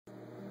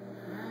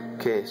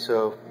Okay,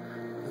 so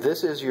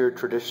this is your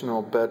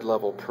traditional bed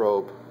level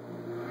probe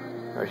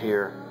right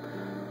here.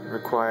 It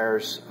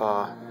requires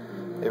the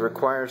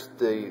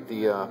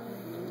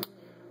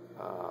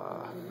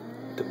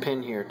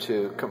pin here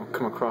to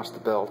come across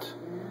the belt.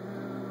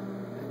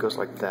 It goes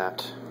like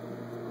that,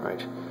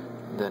 right?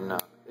 And then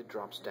it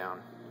drops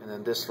down, and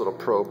then this little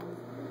probe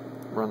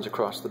runs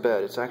across the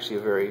bed. It's actually a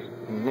very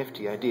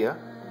nifty idea,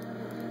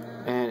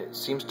 and it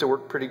seems to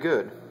work pretty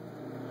good.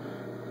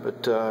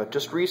 But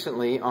just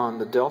recently on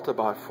the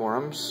Deltabot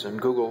forums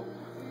and Google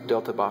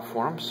Deltabot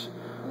forums,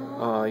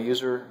 a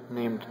user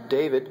named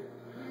David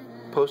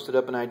posted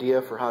up an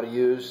idea for how to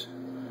use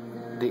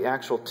the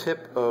actual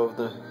tip of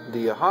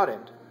the hot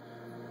end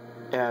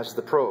as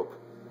the probe,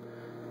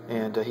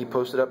 and he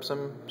posted up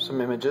some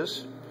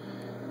images,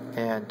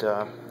 and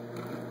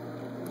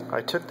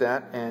I took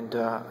that and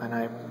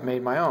I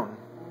made my own,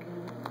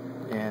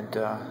 and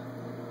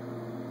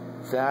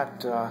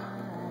that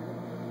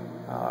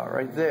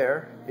right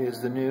there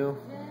is the new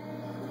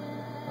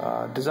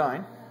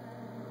design.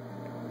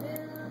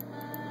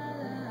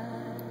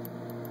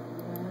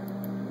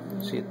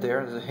 See it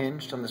there? There's a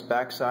hinge on this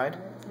back side.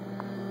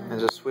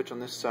 There's a switch on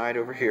this side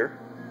over here.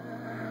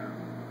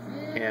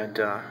 And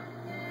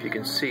if you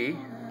can see,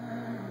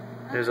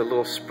 there's a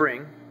little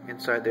spring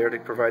inside there to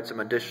provide some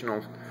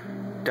additional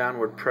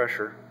downward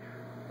pressure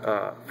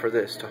for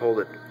this to hold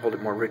it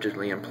more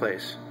rigidly in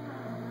place.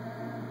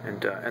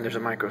 And there's a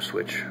micro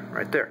switch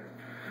right there.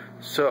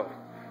 So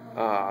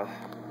I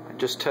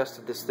just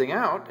tested this thing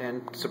out,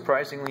 and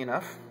surprisingly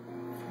enough,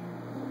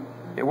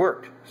 it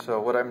worked. So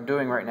what I'm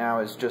doing right now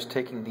is just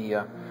taking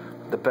the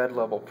bed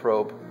level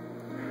probe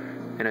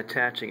and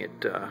attaching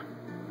it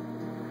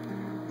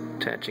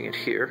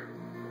here,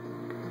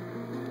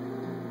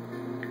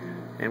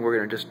 and we're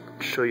going to just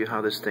show you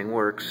how this thing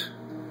works,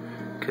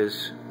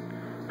 because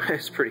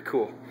it's pretty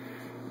cool.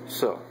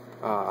 So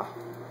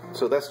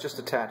that's just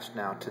attached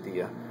now to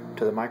the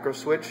micro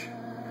switch,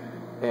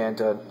 and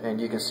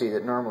you can see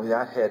that normally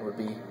that head would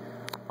be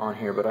on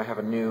here, but I have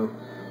a new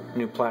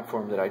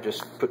platform that I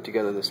just put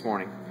together this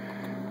morning,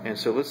 and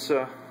so let's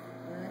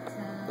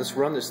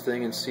run this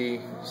thing and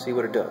see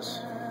what it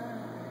does.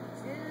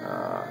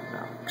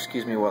 Now,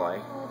 excuse me while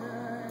I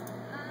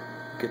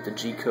get the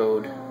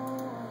G-code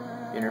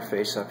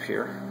interface up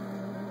here.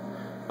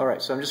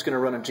 Alright, so I'm just going to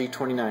run a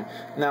G29.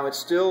 Now it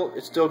still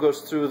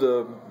goes through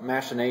the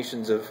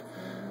machinations of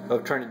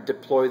trying to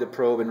deploy the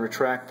probe and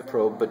retract the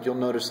probe, but you'll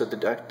notice that the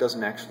deck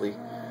doesn't actually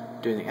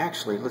do anything.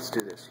 Actually, let's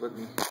do this. Let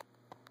me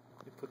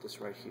put this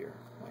right here,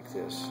 like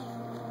this.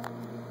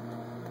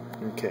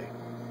 Okay.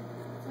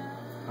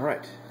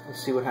 Alright,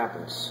 let's see what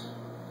happens.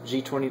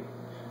 Let's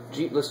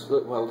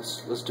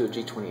do a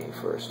G28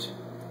 first.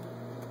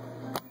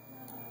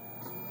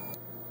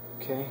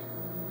 Okay.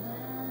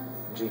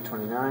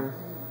 G29.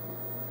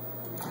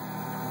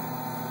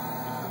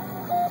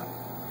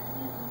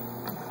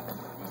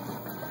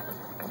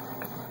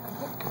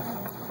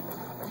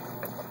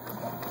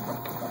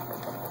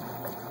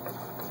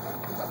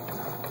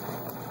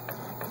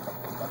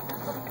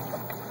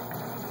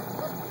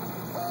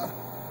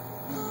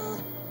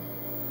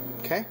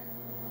 Okay.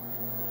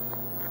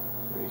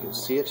 So you can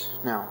see it.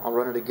 Now I'll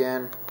run it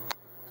again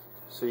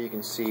so you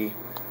can see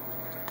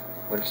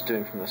what it's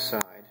doing from the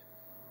side.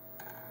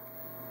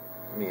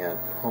 Let me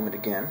home it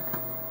again.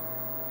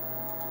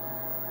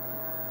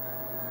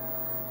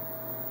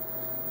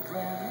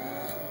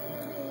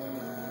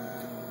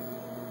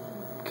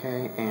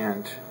 Okay,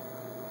 and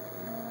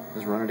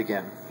let's run it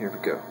again. Here we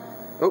go.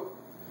 Oh,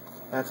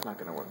 that's not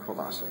going to work. Hold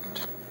on a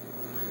second.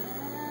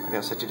 I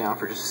gotta set you down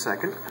for just a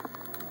second.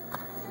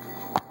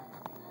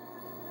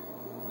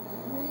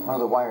 One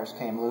of the wires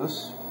came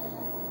loose.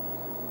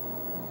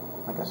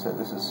 Like I said,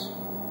 this is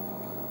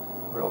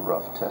a real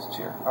rough test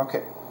here.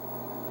 Okay.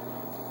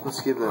 Let's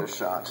give that a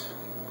shot.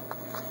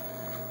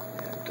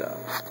 And,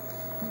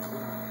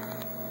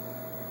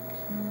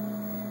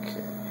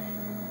 okay.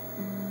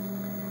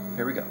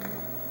 Here we go.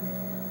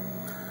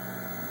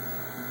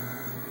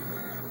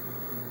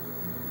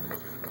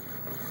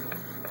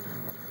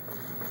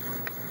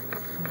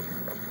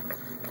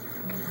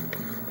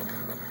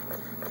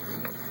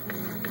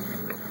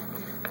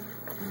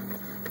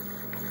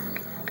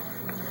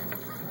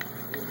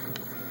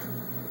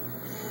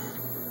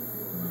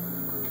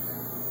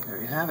 There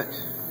you have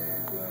it.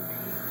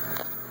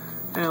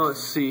 Now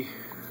let's see.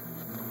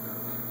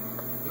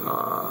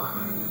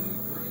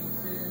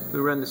 We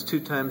ran this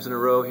 2 times in a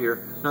row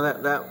here. Now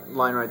that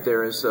line right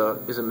there is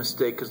a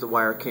mistake because the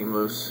wire came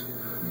loose.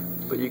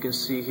 But you can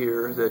see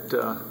here that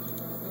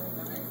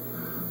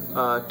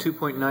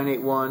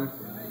 2.981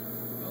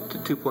 to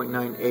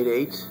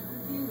 2.988,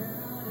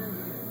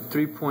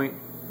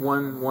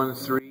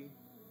 3.113,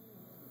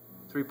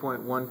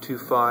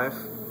 3.125.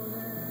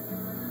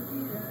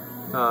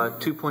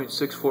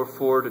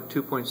 2.644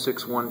 to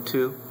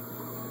 2.612.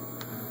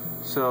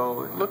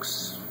 So it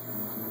looks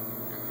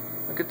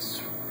like it's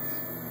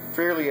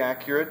fairly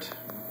accurate,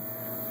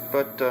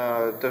 but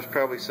there's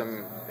probably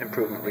some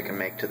improvement we can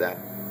make to that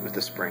with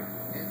the spring.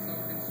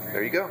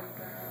 There you go.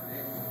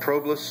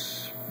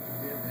 Probeless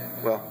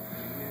well,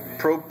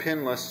 probe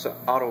pinless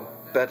auto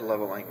bed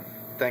leveling.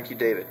 Thank you,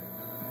 David.